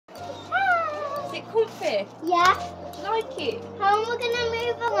comfy? Yeah. Do you like it? How am I gonna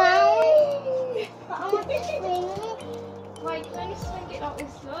move around? But I want to swing. Right, you can only swing it like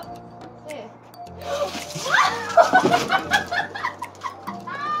this, look. There.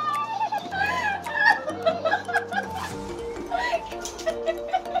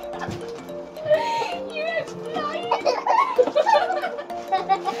 You went flying.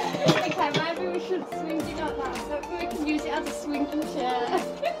 Okay, maybe we should swing it like that so we can use it as a swinging chair.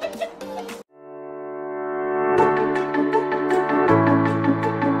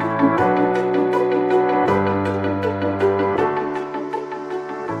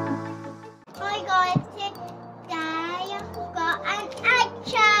 Hi guys, today I've got an egg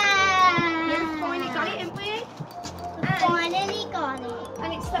chair. Yeah, we finally got it, haven't we? We finally got it. And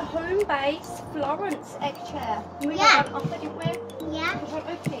it's the Homebase Florence egg chair. We Yeah. got one offer, didn't we? Yeah. We won't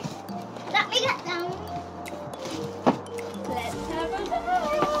open it. Let me get down. Let's have a look.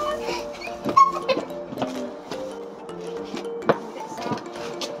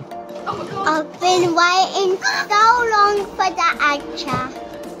 Oh my god. I've been waiting so long for the egg chair.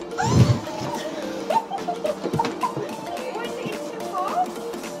 Why is it in too hot?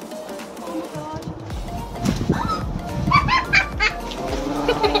 Oh my god.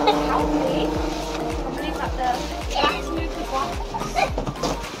 How big? I believe that the let's move the box.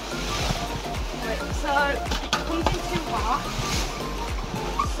 Right, so it comes in too hot.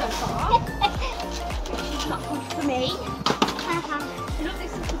 So far. Which is not good for me. Look,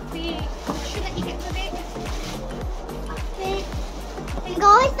 this is the big cushion that you get with it. And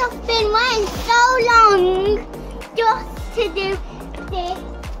guys, I've been waiting so long just to do this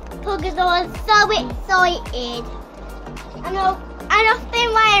because I was so excited. And I've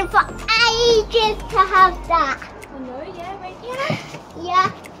been waiting for ages to have that. I know, yeah, right, yeah. Yeah.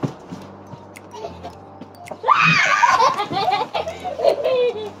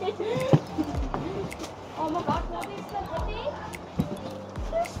 Oh my god, what is so heavy?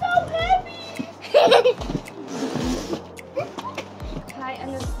 They're so heavy! Okay, and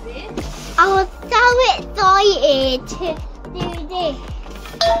there's this. I was so excited to do this.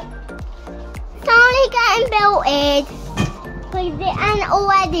 It's only getting built in because it ain't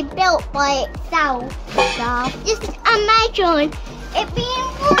already built by itself. So just imagine it being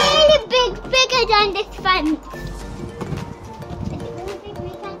really big, bigger than this fence. Is it really big,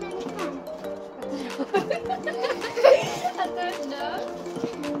 bigger than this fence? I don't know.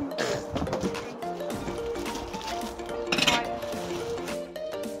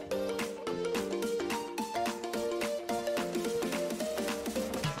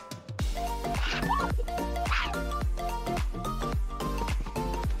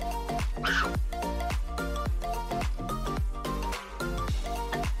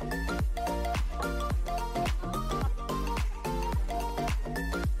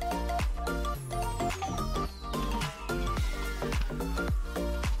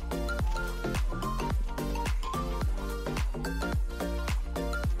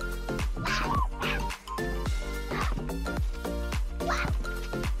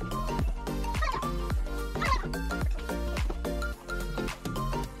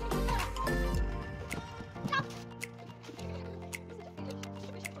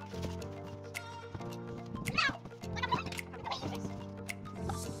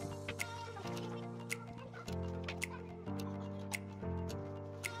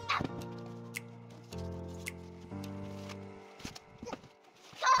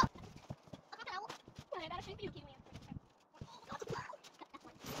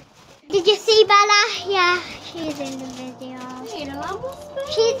 Did you see Bella? Yeah, she's in the video.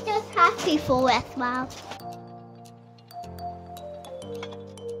 She's just happy for it as well.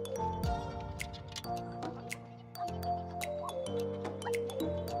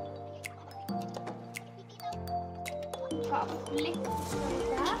 Got a flip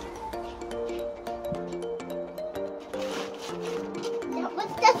there. That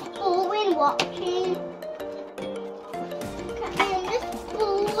was just boring watching. And the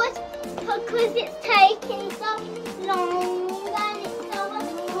spool was because it's taking so long and it's so much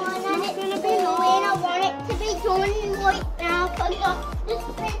fun and it's boring. I want it to be done right now because I've just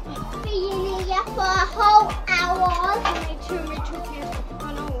been being here for a whole hour. Me too,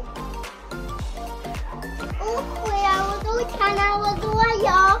 I know. All 3 hours, all 10 hours, all a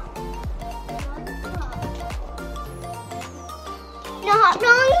year. Not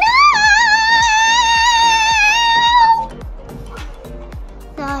long now.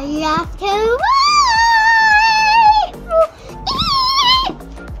 So you have to wait.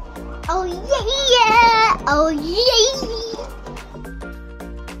 Oh yeah, oh yeah.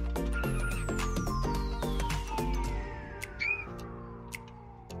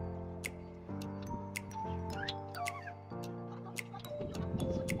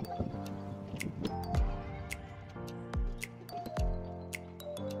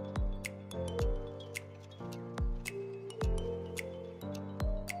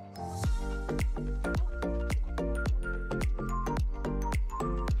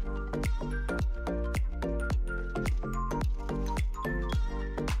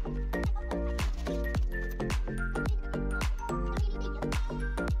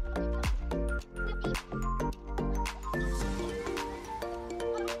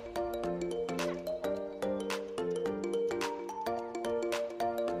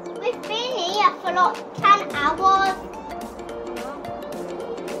 for like 10 hours.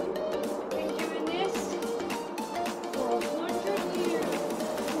 Been doing this for 100 years.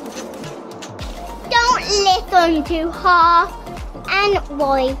 Don't listen to her and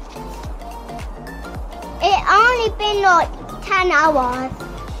boy. It only been like 10 hours.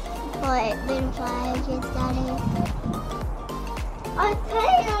 But it's been 5 ages, Daddy. I tell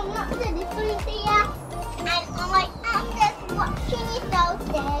you I'm not going to listen to you. And I'm just watching you so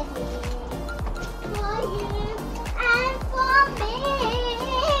steady. For you and for me.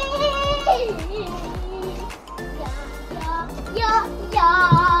 Yeah, yeah,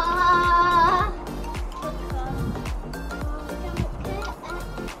 yeah.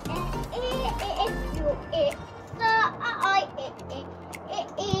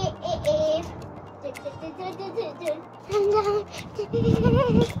 And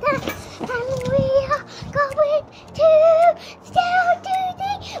we are going to still do the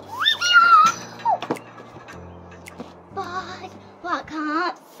video, but I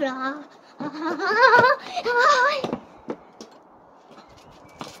can't fly.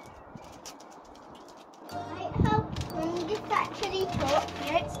 Right, how long this actually took?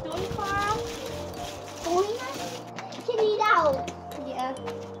 Yeah, it's done, Clara. Can you out? Yeah.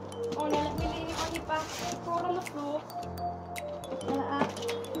 Oh no, let me lean it on your back. Crawl on the floor.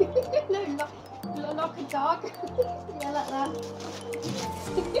 No, like a dog. Yeah, like that.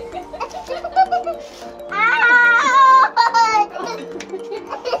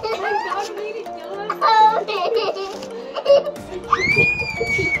 I'm really done.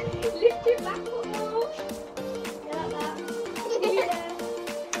 Lift your back up more. Yeah, like that.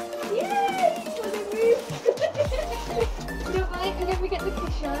 Yeah. Yay! Wanna move? No, right, and then we get the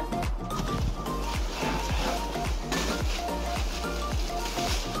cushion.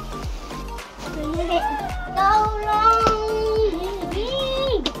 So long.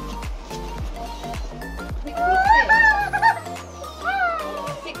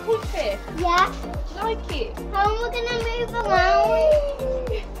 Is it comfy? Yeah. Do you like it? How am I gonna move around?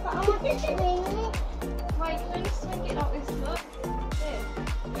 But I want to swing. Right, can I just swing it like this, look?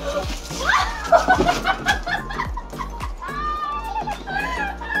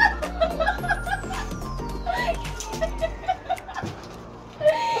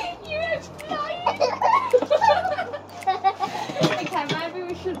 You were flying! Okay, maybe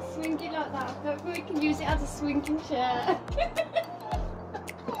we should swing it like that. Maybe we can use it as a swinging chair.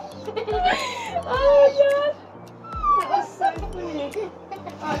 Oh my god! That was so funny. Okay,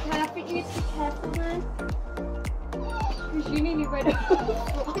 I think you need to be careful then. Because you nearly went off. Oh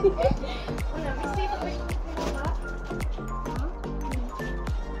no, we see if we can do that.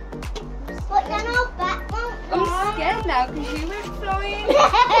 But then our back won't I'm scared now because you went flying.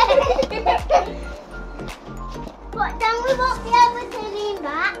 But then we won't be able to lean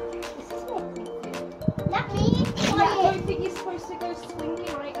back. This is not comfy. That means Yeah, I don't think you're supposed to go swinging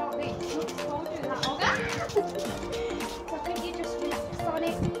right now. You're not supposed to do that. Okay? So I think you just relax on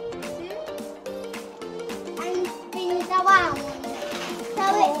it. See? and spins around. So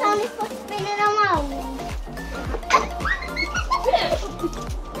it's only for spinning around.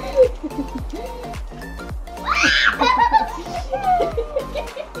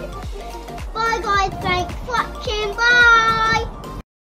 Bye guys, thanks for watching. Bye.